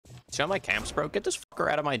See how my camps, bro? Get this fucker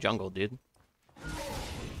out of my jungle, dude.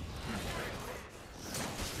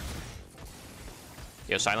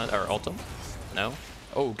 Yo, silent or ultim? No?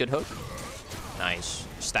 Oh, good hook. Nice.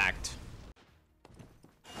 Stacked.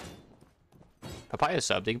 Papaya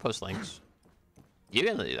subbed. You can post links. You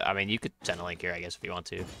can, I mean, you could send a link here, I guess, if you want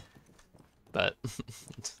to. But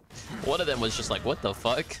one of them was just like, what the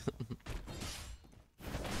fuck?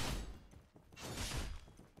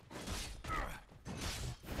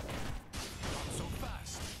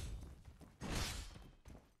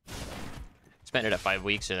 Spend it at 5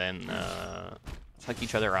 weeks and then suck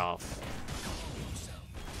each other off.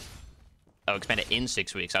 Oh, expand it in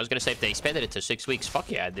 6 weeks. I was gonna say if they expanded it to 6 weeks, fuck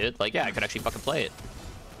yeah, dude. Like, yeah, I could actually fucking play it.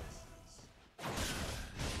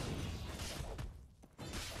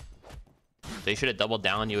 They should have doubled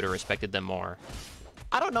down. You would have respected them more.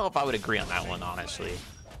 I don't know if I would agree on that one, honestly.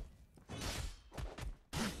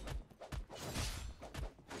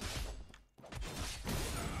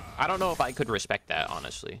 I don't know if I could respect that,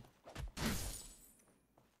 honestly.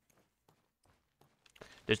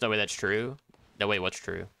 There's no way that's true. No way, what's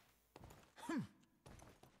true?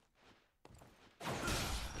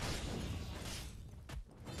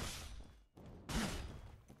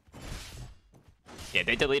 Yeah,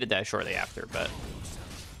 they deleted that shortly after, but...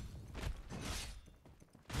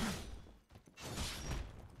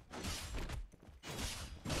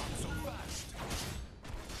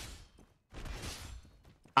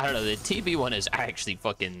 I don't know, the TV one is actually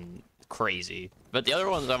fucking crazy. But the other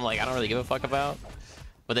ones I'm like, I don't really give a fuck about.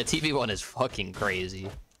 But the TV one is fucking crazy.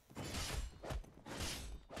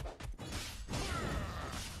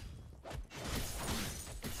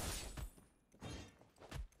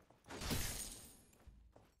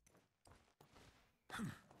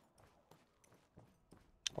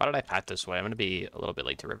 Why did I pat this way? I'm gonna be a little bit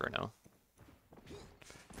late to river now.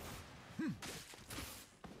 Did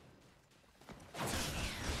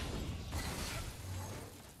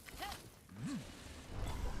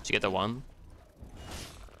you get the one?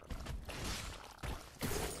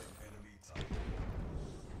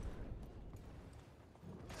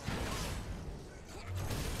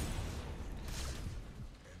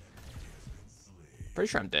 Pretty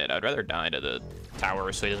sure I'm dead. I'd rather die to the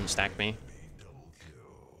tower so he doesn't stack me.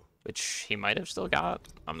 Which he might have still got.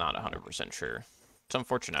 I'm not 100% sure. It's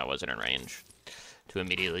unfortunate I wasn't in range to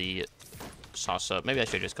immediately sauce up. Maybe I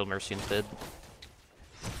should have just killed Mercy instead.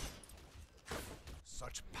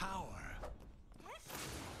 Such power.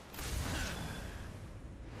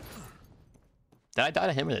 Did I die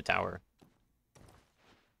to him or the tower?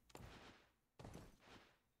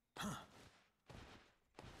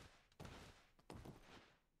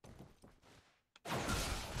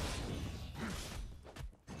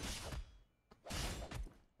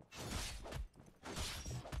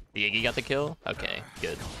 The Iggy got the kill? Okay,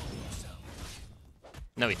 good.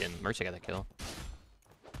 No, he didn't. Mercy got the kill.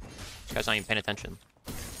 This guy's not even paying attention.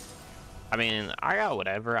 I mean, I got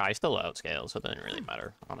whatever. I still outscale, so it doesn't really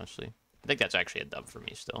matter, honestly. I think that's actually a dub for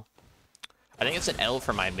me still. I think it's an L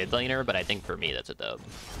for my mid laner, but I think for me that's a dub.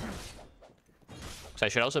 Because I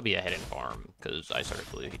should also be ahead in farm, because I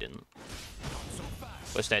started blue, he didn't.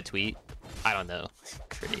 What's that tweet? I don't know.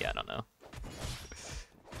 Pretty, I don't know.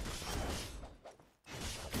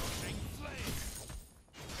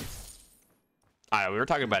 We were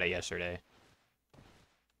talking about it yesterday.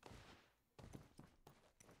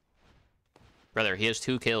 Brother, he has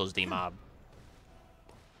 2 kills, D-Mob.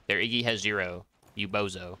 Their Iggy has 0. You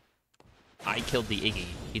bozo. I killed the Iggy.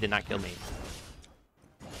 He did not kill me.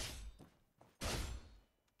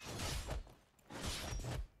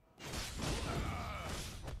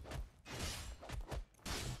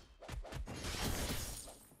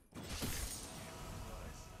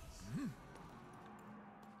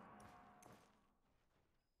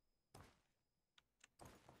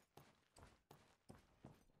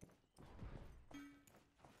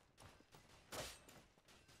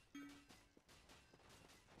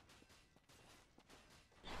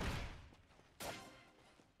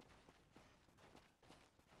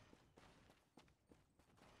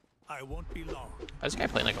 I won't be long. This guy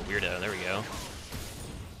playing like a weirdo. There we go.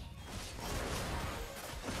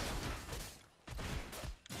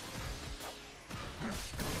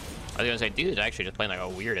 I was gonna say, dude is actually just playing like a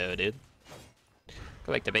weirdo, dude.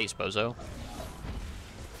 Go back to base, bozo.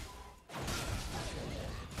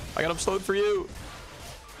 I got him slowed for you.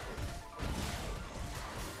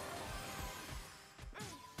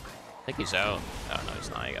 I think he's out. Oh no, he's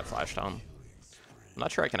not. He got flashed on. I'm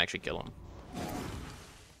not sure I can actually kill him.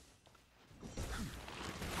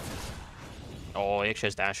 Oh, he actually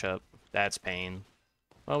has dash up. That's pain.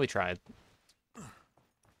 Well, we tried.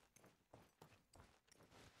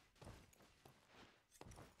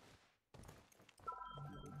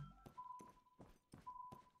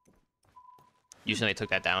 You said they took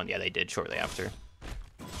that down? Yeah, they did shortly after.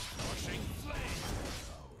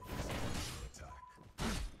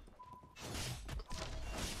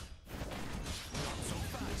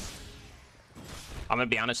 I'm gonna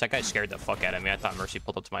be honest, that guy scared the fuck out of me. I thought Mercy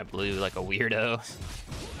pulled up to my blue like a weirdo.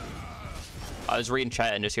 I was reading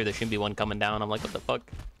chat and just hear there shouldn't be one coming down. I'm like, what the fuck?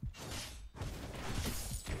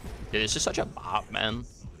 Dude, this is such a bop, man.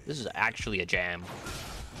 This is actually a jam.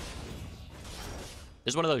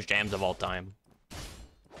 This is one of those jams of all time.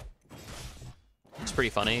 It's pretty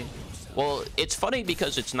funny. Well, it's funny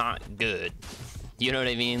because it's not good. You know what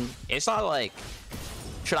I mean? It's not like,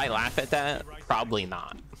 should I laugh at that? Probably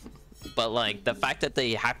not. But like the fact that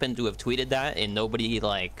they happen to have tweeted that and nobody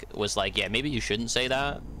like was like, yeah, maybe you shouldn't say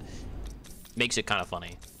that, makes it kind of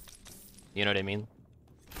funny. You know what I mean?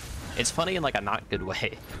 It's funny in like a not good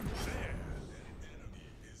way.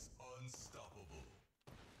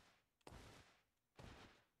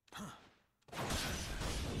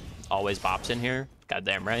 Always bops in here.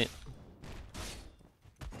 Goddamn right.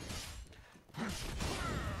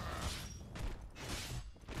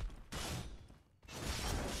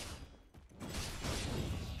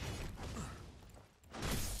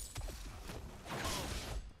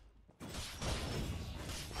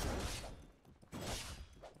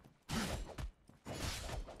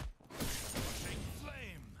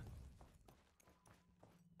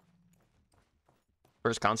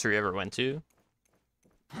 First concert you ever went to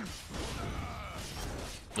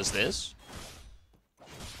was this?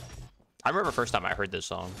 I remember first time I heard this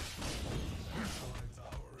song.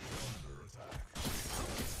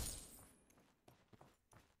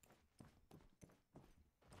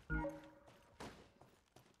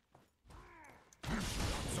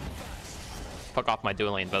 Fuck off my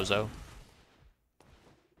dual lane, bozo.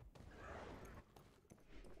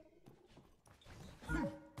 I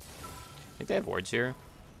think they have wards here.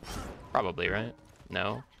 Probably, right?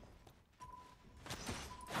 No.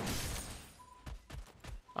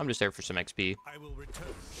 I'm just there for some XP.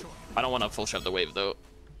 I don't want to full shove the wave though.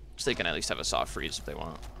 So they can at least have a soft freeze if they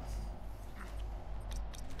want.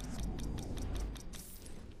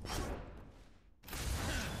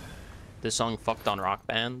 This song fucked on Rock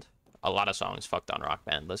Band. A lot of songs fucked on Rock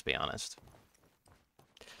Band, let's be honest.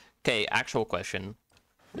 Okay, actual question.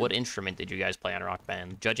 What instrument did you guys play on Rock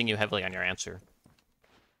Band? Judging you heavily on your answer.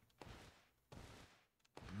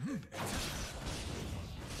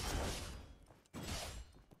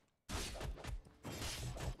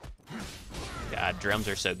 God, drums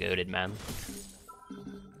are so goated, man.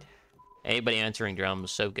 Anybody answering drums,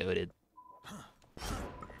 so goated.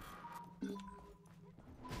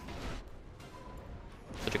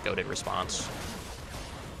 Such a goated response.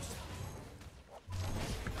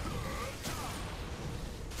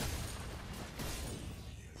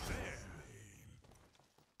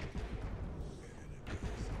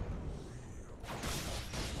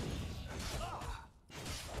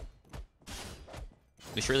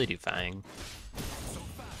 We should really do Fang.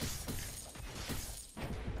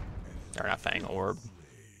 Or not Fang, Orb.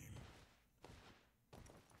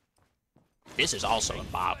 This is also a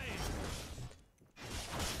bop.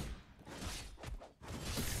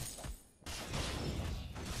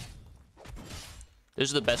 This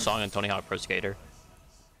is the best song in Tony Hawk Pro Skater.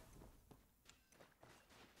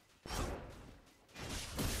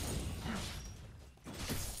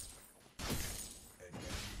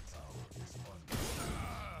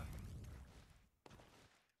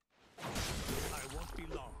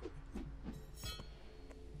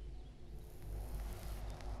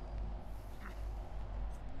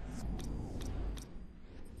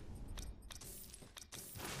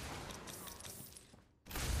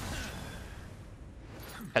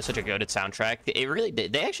 Has such a goated soundtrack. It really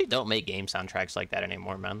did. They actually don't make game soundtracks like that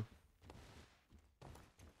anymore, man.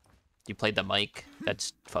 You played the mic?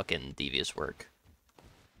 That's fucking devious work.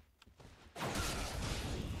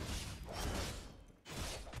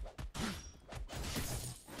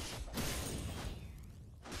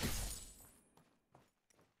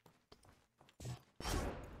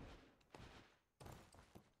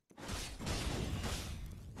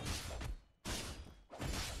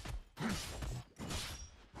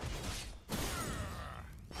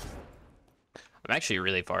 I'm actually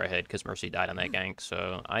really far ahead because Mercy died on that gank,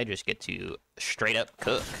 so I just get to straight up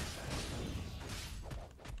cook.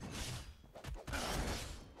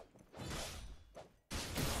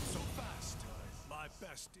 So fast. My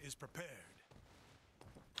best is prepared.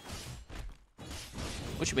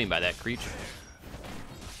 What you mean by that, Creech?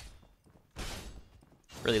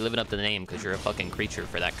 Really living up to the name because you're a fucking creature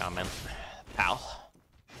for that comment, pal.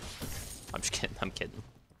 I'm just kidding. I'm kidding.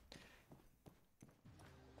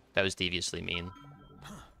 That was deviously mean.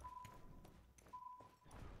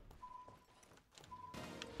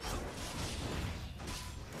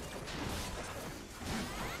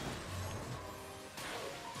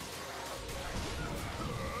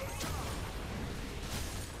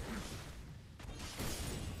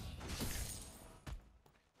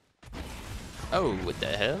 Oh, what the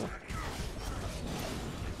hell?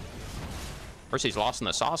 Mercy's lost in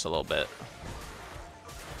the sauce a little bit.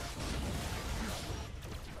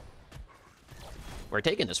 We're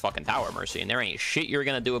taking this fucking tower, Mercy, and there ain't shit you're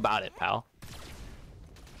gonna do about it, pal.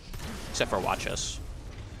 Except for watch us.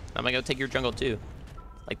 I'm gonna go take your jungle too.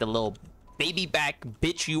 Like the little baby back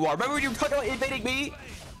bitch you are. Remember when you were talking about invading me?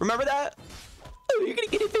 Remember that? Oh, you're gonna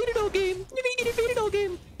get invaded all game. You're gonna get invaded all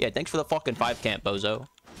game. Yeah, thanks for the fucking 5 camp, bozo.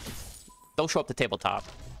 Don't show up to tabletop.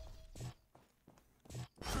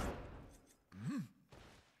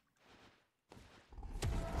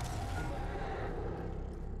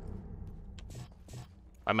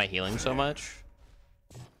 Why am I healing so much?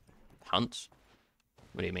 Hunt?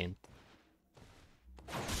 What do you mean?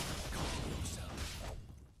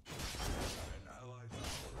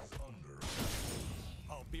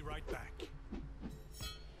 I'll be right back.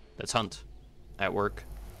 That's Hunt. At work.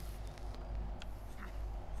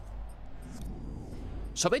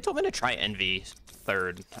 Somebody told me to try Envy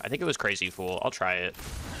third. I think it was Crazy Fool. I'll try it.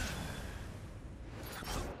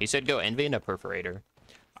 He said go Envy into Perforator.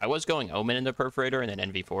 I was going Omen into Perforator and then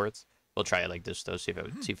Envy fourth. We'll try it like this though, see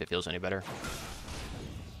if it feels any better.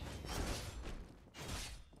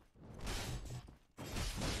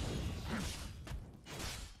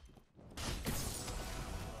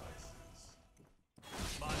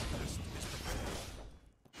 My best is prepared.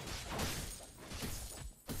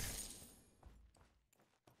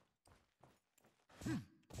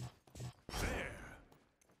 There.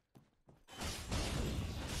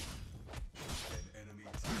 An enemy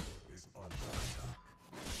tower is under attack.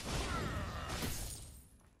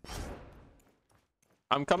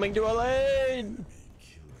 I'm coming to a lane!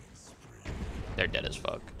 Killing spree. They're dead as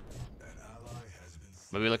fuck. An ally has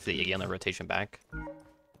been Maybe look for the Iggy on the rotation back.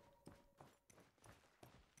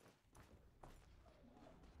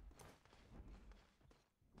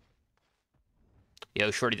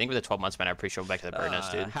 Yo, Shorty, think with the 12 months, man, I appreciate back to the bird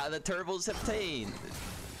nest, dude. How the turbos obtained.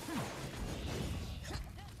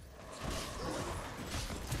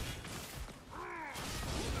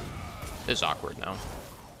 This is awkward now.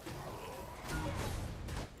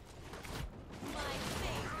 My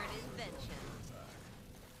favorite invention.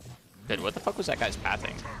 Dude, what the fuck was that guy's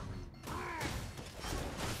pathing?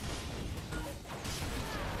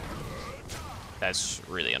 That's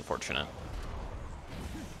really unfortunate.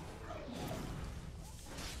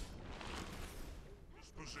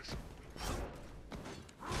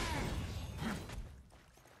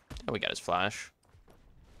 Oh, we got his flash.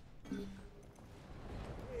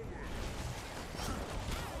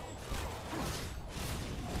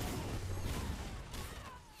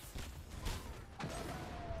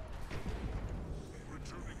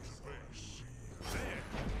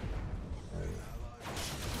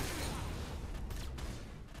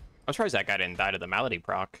 I'm surprised that guy didn't die to the Malady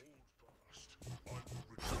proc.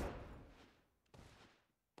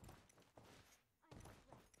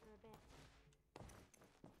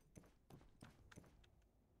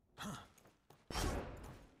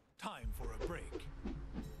 Time for a break.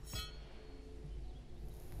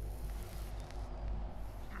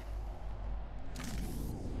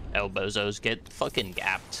 Elbozos get fucking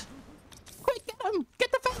gapped. Quick, get him!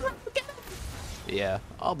 Get the fuck out! Get him! Yeah,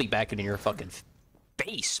 I'll be back in your fucking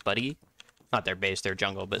base, buddy. Not their base, their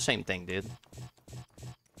jungle, but same thing, dude.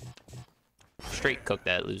 Straight cook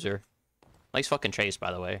that loser. Nice fucking chase,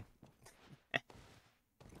 by the way.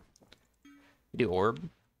 You do orb?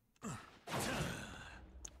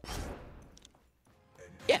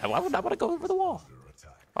 Yeah, why would I want to go over the wall?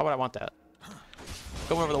 Why would I want that?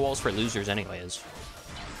 Going over the walls for losers anyways.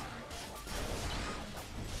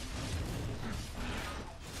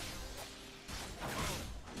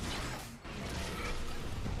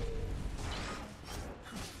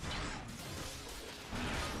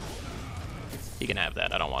 You can have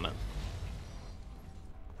that, I don't want it.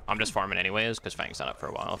 I'm just farming anyways, because Fang's not up for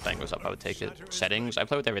a while. If Fang was up, I would take it. Settings, I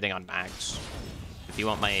play with everything on max. If you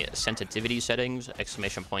want my sensitivity settings,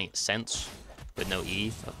 exclamation point sense, with no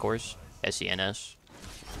E, of course, SENS.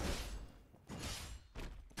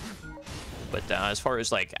 But as far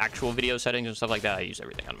as like actual video settings and stuff like that, I use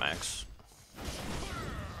everything on max.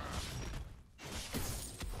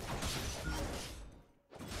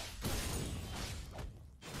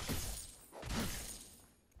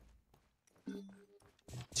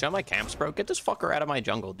 See how my camps, bro? Get this fucker out of my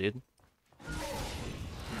jungle, dude.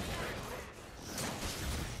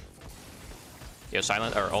 Yo,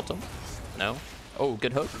 silent or ult him? No? Oh,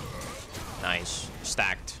 good hook. Nice.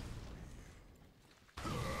 Stacked.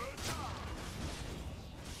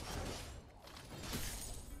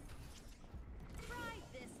 Try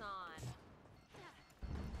this on.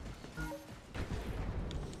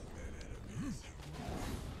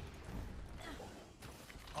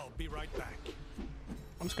 be right back.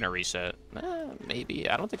 I'm just gonna reset. Maybe.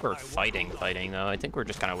 I don't think we're fighting though. I think we're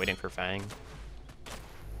just kind of waiting for Fang.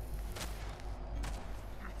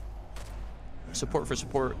 Support for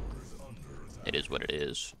support. It is what it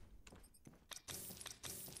is.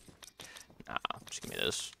 Nah, just give me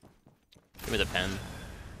this. Give me the pen.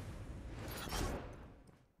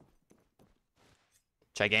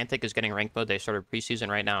 Gigantic is getting ranked mode. They started preseason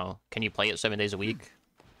right now. Can you play it 7 days a week?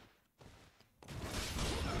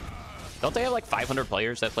 Don't they have like 500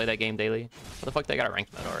 players that play that game daily? What the fuck, they got a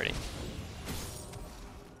ranked mode already?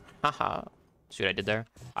 Haha. See what I did there?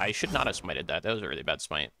 I should not have smited that. That was a really bad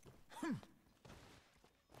smite.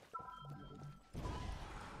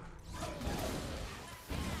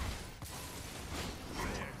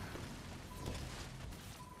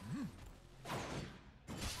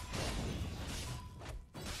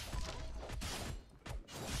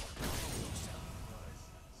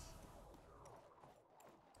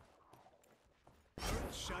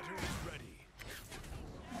 Shatter is ready.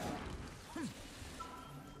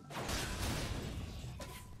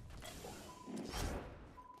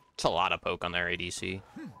 It's a lot of poke on their ADC.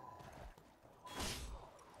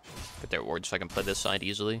 Get their ward so I can play this side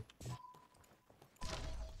easily.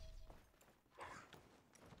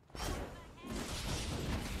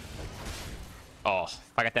 Oh,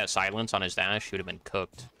 if I got that silence on his dash, he would have been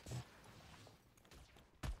cooked.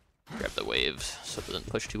 Grab the waves so it doesn't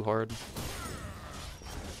push too hard.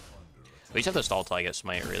 We just have to stall till I get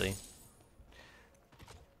smite, really.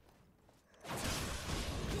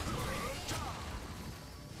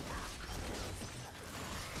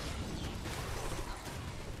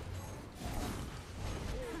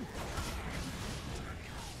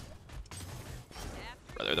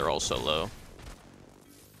 Brother, they're all so low.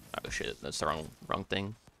 Oh shit, that's the wrong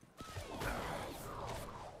thing.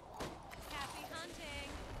 Happy hunting.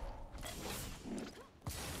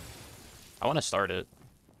 I want to start it.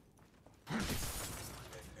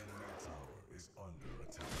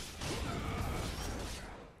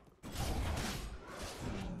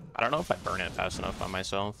 I don't know if I burn it fast enough on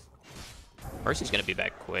myself. Mercy's gonna be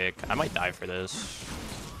back quick. I might die for this.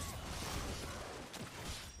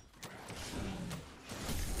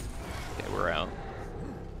 Okay, we're out.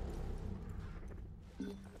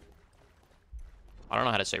 I don't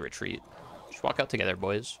know how to say retreat. Just walk out together,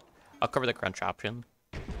 boys. I'll cover the crunch option.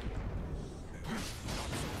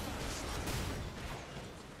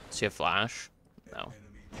 See a flash? No.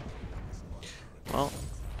 Well,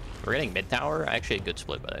 we're getting mid tower. Actually, a good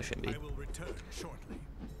split, but that shouldn't be. I will return shortly.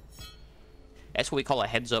 That's what we call a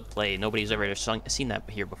heads-up play. Nobody's ever seen that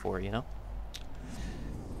here before, you know?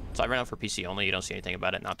 So I ran out for PC only. You don't see anything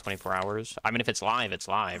about it. Not 24 hours. I mean, if it's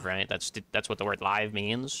live, right? That's what the word live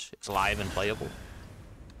means. It's live and playable.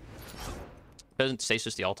 Doesn't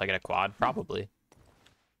stasis the ult, I get a quad? Probably.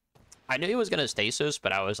 I knew he was gonna stasis,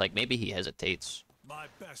 but I was like, maybe he hesitates. My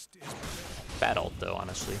best is prepared. Bad ult, though,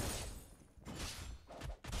 honestly.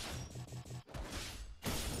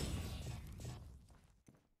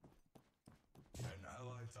 An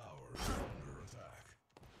allied tower is under attack.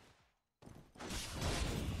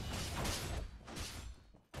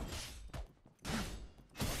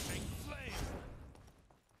 Take flame.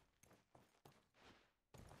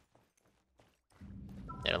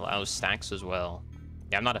 It allows stacks as well.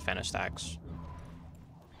 Yeah, I'm not a fan of stacks.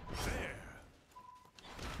 There.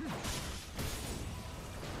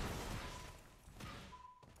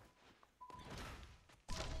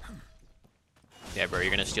 Yeah, bro,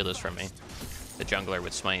 you're gonna steal this from me. The jungler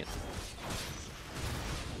with smite.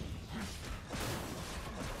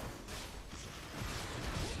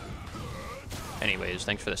 Anyways,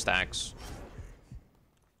 thanks for the stacks.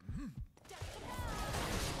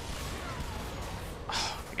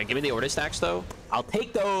 Give me the Ortus stacks, though. I'll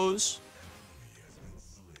take those.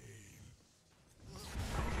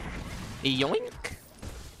 Yoink.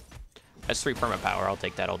 That's 3 perma power. I'll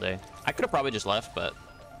take that all day. I could have probably just left, but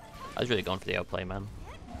I was really going for the outplay, man.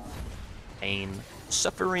 Pain.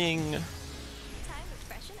 Suffering. Time to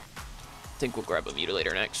freshen up. I think we'll grab a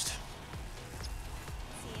Mutilator next. See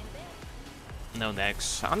you in a bit. No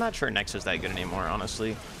Nex. I'm not sure Nex is that good anymore,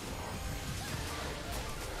 honestly.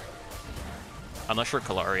 Unless you're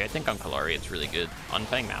Kalari. I think on Kalari it's really good. On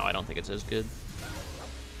Feng Mao, I don't think it's as good.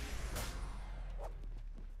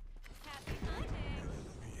 Happy hunting.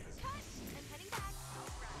 Cut. I'm heading back.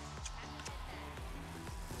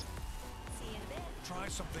 See you in a bit. Try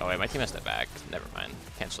something. Oh wait, my team has to back. Never mind.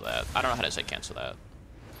 Cancel that. I don't know how to say cancel that.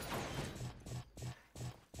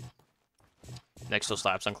 Next still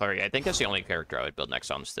slaps on Clary. I think that's the only character I would build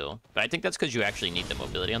next on still. But I think that's because you actually need the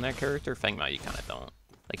mobility on that character. Feng Mao, you kind of don't.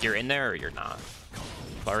 Like, you're in there or you're not.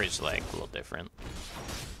 Clary's, like, a little different.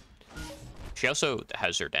 She also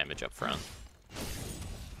has her damage up front.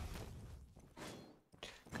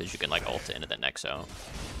 Because you can, like, ult into the Nexo.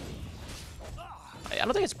 I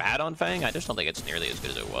don't think it's bad on Feng, I just don't think it's nearly as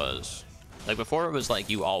good as it was. Like, before it was like,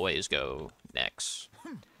 you always go Nex.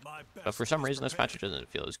 My But best for some is reason, this prepared. match doesn't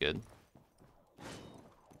feel as good.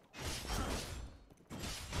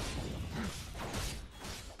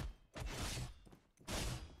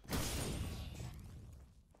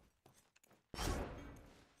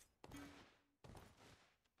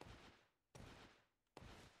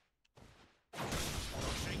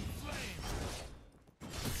 Rushing flame.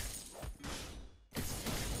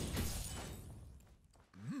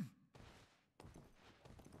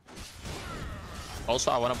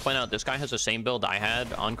 Also, I want to point out, this guy has the same build I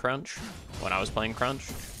had on Crunch when I was playing Crunch.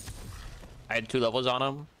 I had 2 levels on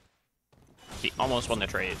him. He almost won the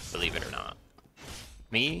trade, believe it or not.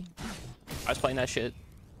 Me, I was playing that shit,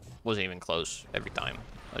 wasn't even close every time.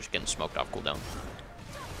 I was just getting smoked off cooldown.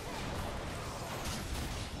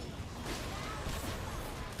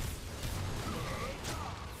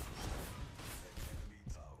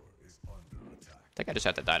 I think I just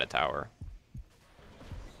have to die to tower.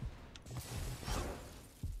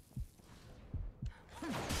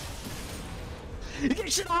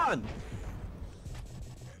 Get shit on!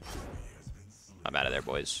 I'm out of there,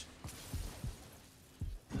 boys.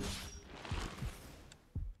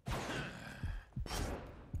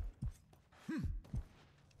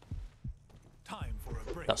 Time for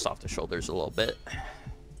a break. Dust off the shoulders a little bit.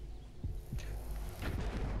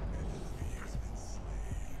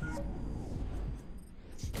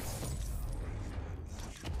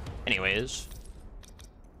 Anyways.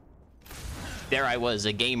 There I was,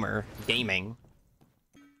 a gamer, gaming.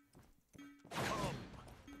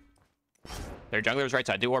 Their jungler's right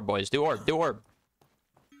side. Do orb, boys. Do orb. Do orb.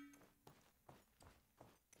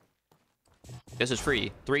 This is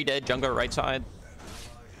free. 3 dead. Jungler right side.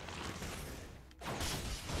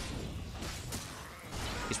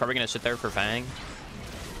 He's probably going to sit there for Fang.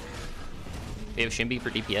 We have Shinbi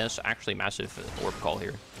for DPS. Actually, massive orb call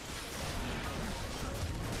here.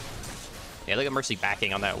 Yeah, look at Mercy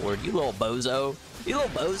backing on that ward. You little bozo. You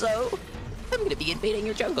little bozo. I'm going to be invading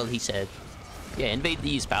your jungle, he said. Yeah, invade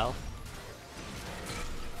these, pal.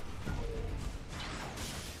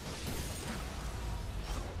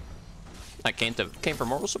 That came for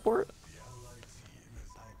moral support?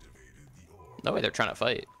 No way they're trying to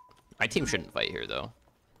fight. My team shouldn't fight here, though.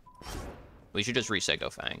 We should just reset go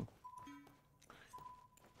Fang.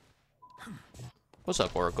 What's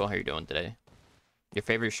up, Oracle? How you doing today? Your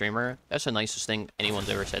favorite streamer? That's the nicest thing anyone's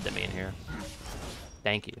ever said to me in here.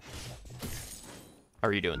 Thank you. How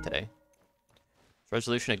are you doing today? Is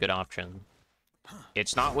Resolution a good option?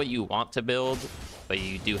 It's not what you want to build, but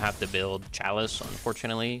you do have to build Chalice,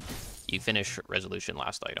 unfortunately. You finish Resolution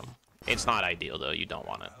last item. It's not ideal, though. You don't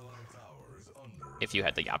want it. If you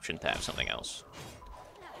had the option to have something else.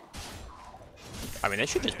 I mean, this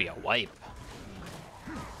should just be a wipe.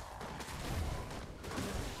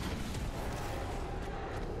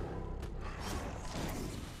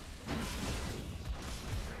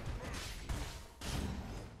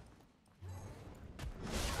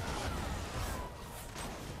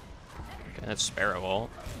 Okay, that's Sparrow ult.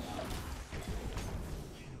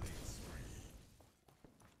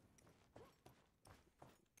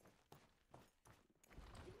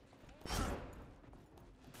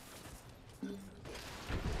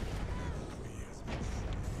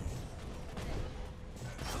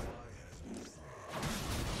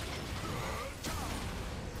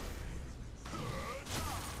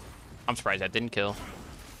 I'm surprised that didn't kill.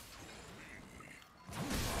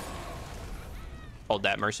 Hold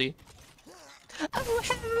that, Mercy. Oh,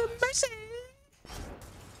 have mercy!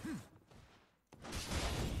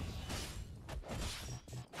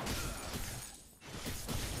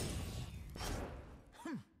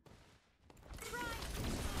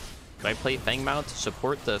 Do I play Feng Mao to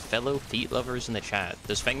support the fellow feet lovers in the chat?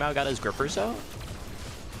 Does Feng Mao got his grippers out?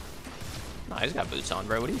 Nah, he's got boots on,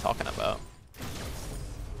 bro. What are you talking about?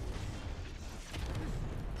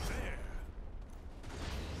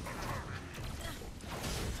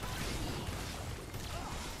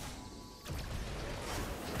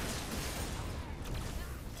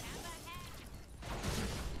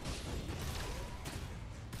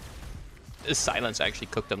 This silence actually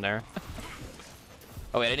cooked him there.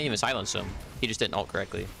 Oh wait, I didn't even silence him. He just didn't ult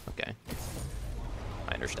correctly. Okay.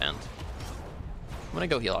 I understand. I'm gonna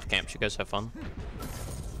go heal off camp. You guys have fun.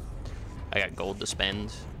 I got gold to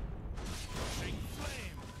spend.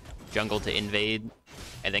 Jungle to invade.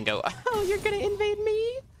 And then go, oh, you're gonna invade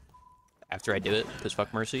me? After I do it, because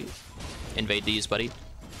fuck Mercy. Invade these, buddy.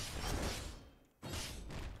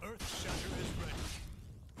 Earth Shatter is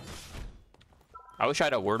I wish I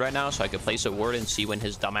had a ward right now so I could place a ward and see when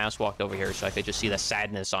his dumbass walked over here so I could just see the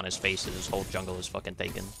sadness on his face as his whole jungle is fucking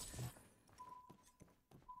taken.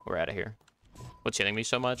 We're out of here. What's hitting me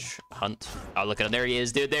so much? Hunt. Oh, look at him. There he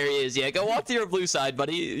is, dude. There he is. Yeah, go walk to your blue side,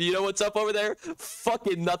 buddy. You know what's up over there?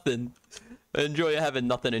 Fucking nothing. Enjoy having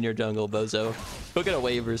nothing in your jungle, bozo. Go get a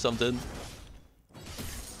wave or something.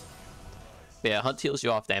 Yeah, Hunt heals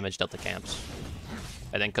you off damage delta camps.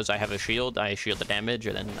 And then because I have a shield, I shield the damage,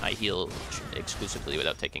 and then I heal exclusively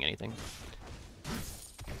without taking anything.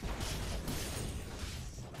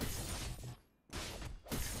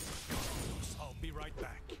 I'll be right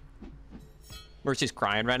back. Mercy's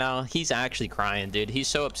crying right now. He's actually crying, dude. He's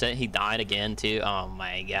so upset he died again, too. Oh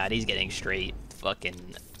my god, he's getting straight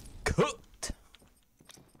fucking cooked.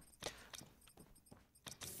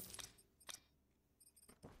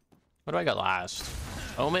 What do I got last?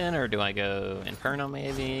 Omen, or do I go Inferno,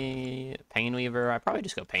 maybe? Painweaver? I'd probably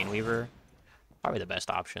just go Painweaver. Probably the best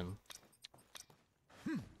option.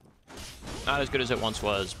 Not as good as it once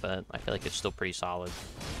was, but I feel like it's still pretty solid.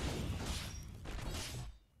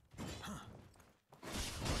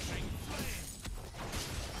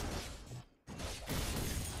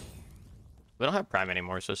 We don't have Prime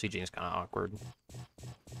anymore, so CG is kind of awkward.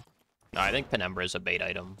 No, I think Penumbra is a bait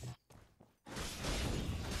item.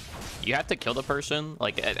 You have to kill the person.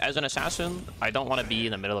 Like, as an assassin, I don't want to be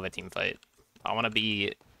in the middle of a team fight. I want to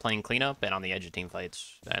be playing cleanup and on the edge of team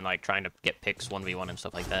fights. And, like, trying to get picks 1v1 and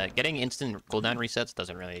stuff like that. Getting instant cooldown resets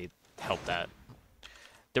doesn't really help that.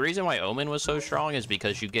 The reason why Omen was so strong is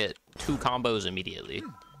because you get 2 combos immediately.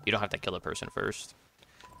 You don't have to kill the person first.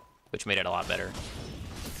 Which made it a lot better.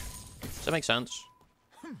 Does that make sense?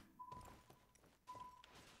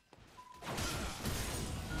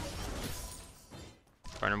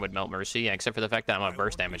 Burner would melt Mercy, yeah, except for the fact that I'm a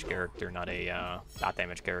burst damage character, not a dot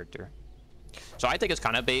damage character. So I think it's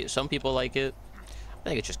kind of bait. Some people like it. I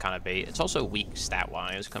think it's just kind of bait. It's also weak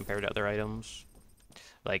stat-wise compared to other items.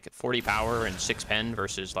 Like 40 power and 6 pen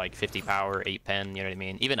versus like 50 power, 8 pen, you know what I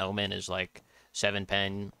mean? Even Omen is like 7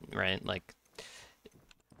 pen, right? Like,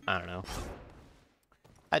 I don't know.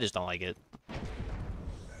 I just don't like it.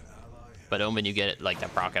 But Omen, you get it like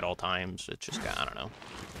that proc at all times. It's just, I don't know.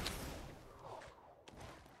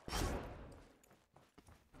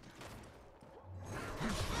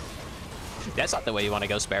 That's not the way you want to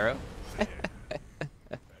go, Sparrow.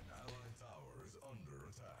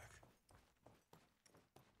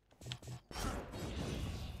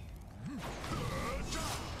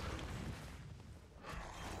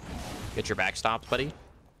 Get your back stopped, buddy.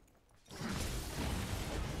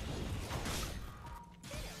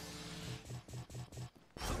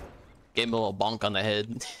 Gave him a little bonk on the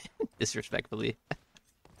head, disrespectfully.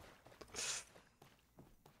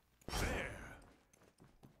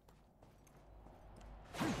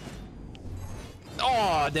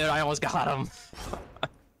 Oh, dude, I almost got him.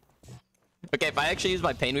 Okay, if I actually used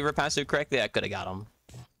my Painweaver passive correctly, I could have got him.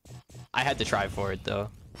 I had to try for it, though.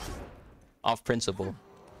 Off principle.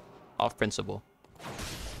 Off principle.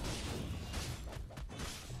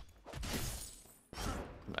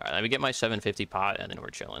 Alright, let me get my 750 pot, and then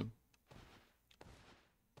we're chilling.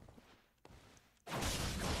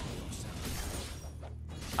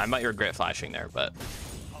 I might regret flashing there, but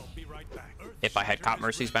if I had caught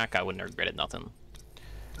Mercy's back, I wouldn't have regretted nothing.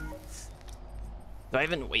 Do I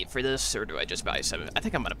even wait for this, or do I just buy a 7? I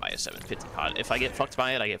think I'm gonna buy a 750 pot. If I get fucked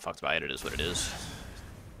by it, I get fucked by it. It is what it is.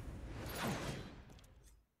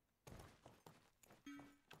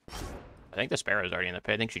 I think the Sparrow's already in the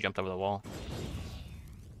pit. I think she jumped over the wall.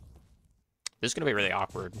 This is gonna be really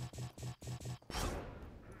awkward.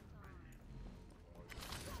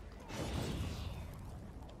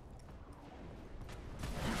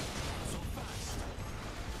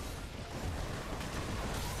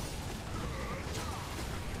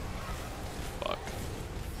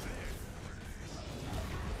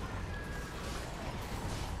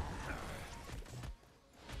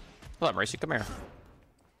 Hold up, Mercy, come here.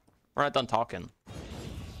 We're not done talking.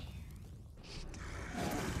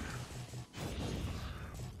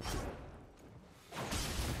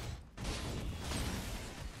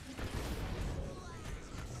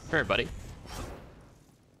 Come here, buddy.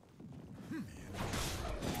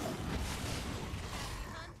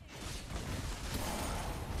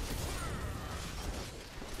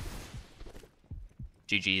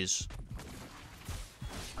 GG's.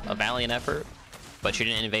 A valiant effort. But you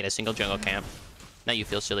didn't invade a single jungle camp. Now you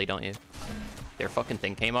feel silly, don't you? Their fucking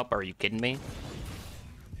thing came up. Are you kidding me?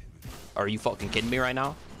 Are you fucking kidding me right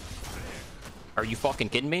now? Are you fucking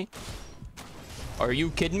kidding me? Are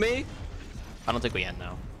you kidding me? I don't think we end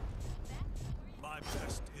now. My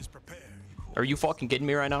best is prepared. Are you fucking kidding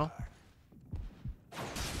me right now?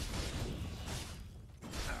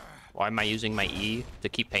 Why am I using my E to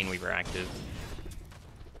keep Painweaver active?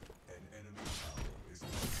 An enemy tower is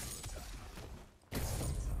under attack.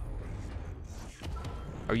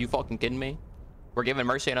 Are you fucking kidding me? We're giving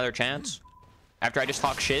Mercy another chance? After I just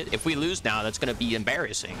talk shit? If we lose now, that's gonna be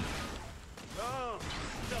embarrassing.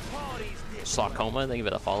 Slawcoma, thank you for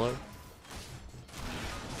the follow.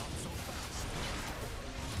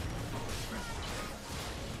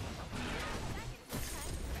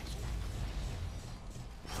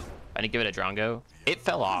 I didn't give it a Drongo. It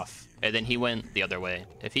fell off, and then he went the other way.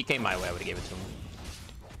 If he came my way, I would have gave it to him.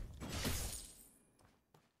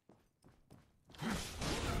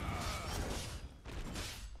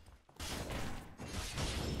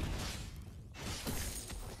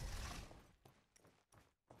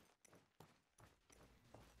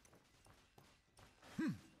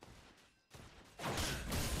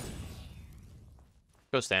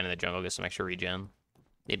 Go stand in the jungle, get some extra regen.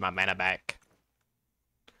 Need my mana back.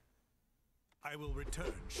 I will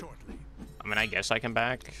return shortly. I mean, I guess I can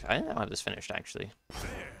back. I don't have this finished, actually.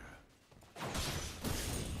 There.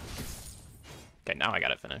 Okay, now I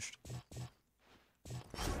got it finished.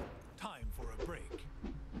 Time for a break.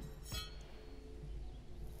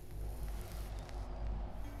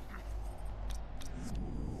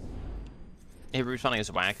 Hey, respawning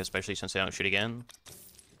is whack, especially since they don't shoot again.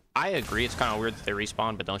 I agree, it's kind of weird that they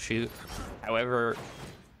respawn but don't shoot. However,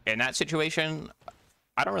 in that situation,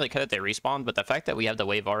 I don't really care that they respawn, but the fact that we have the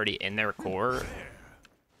wave already in their core,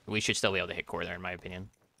 we should still be able to hit core there, in my opinion.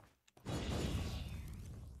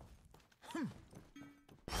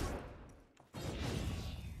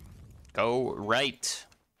 Go right.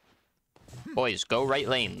 Boys, go right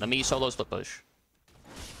lane. Let me solo split push.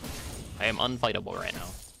 I am unfightable right now.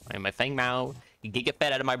 I am a Feng Mao. You can get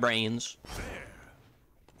fed out of my brains.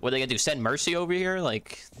 What are they gonna do? Send Mercy over here?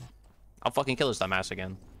 Like, I'll fucking kill this dumbass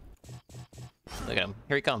again. Look at him.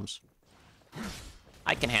 Here he comes.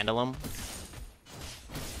 I can handle him.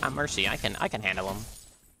 I'm Mercy. I can handle him.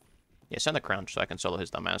 Yeah, send the crunch so I can solo his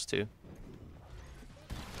dumbass too.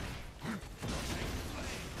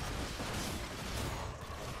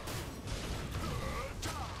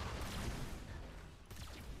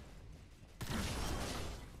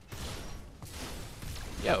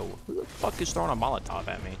 Yo, who the fuck is throwing a Molotov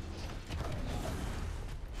at me?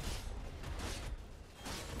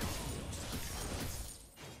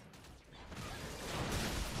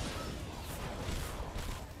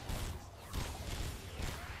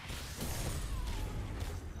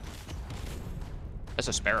 That's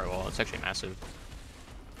a sparrow wall. It's actually massive.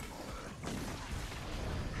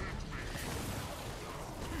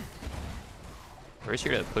 We're just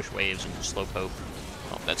here to push waves and slow poke.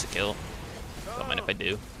 Oh, that's a kill. Don't mind if I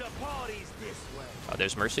do. Oh,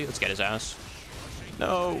 there's Mercy. Let's get his ass.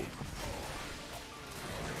 No.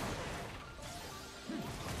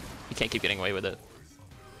 You can't keep getting away with it.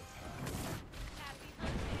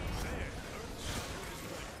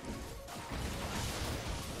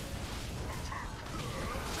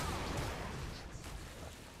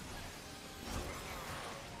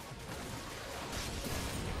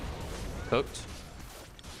 Cooked.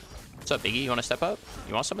 What's up, Biggie? You want to step up?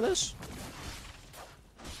 You want some of this?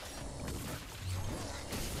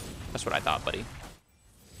 That's what I thought, buddy.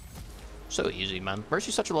 So easy, man.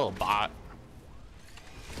 Mercy's such a little bot.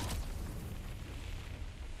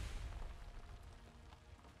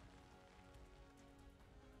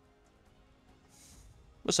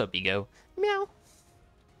 What's up, Ego? Meow.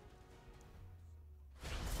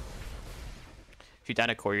 If you died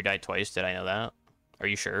at core, you died twice. Did I know that? Are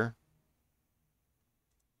you sure?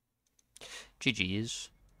 GG's.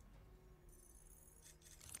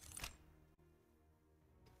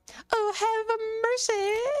 Oh, have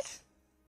mercy.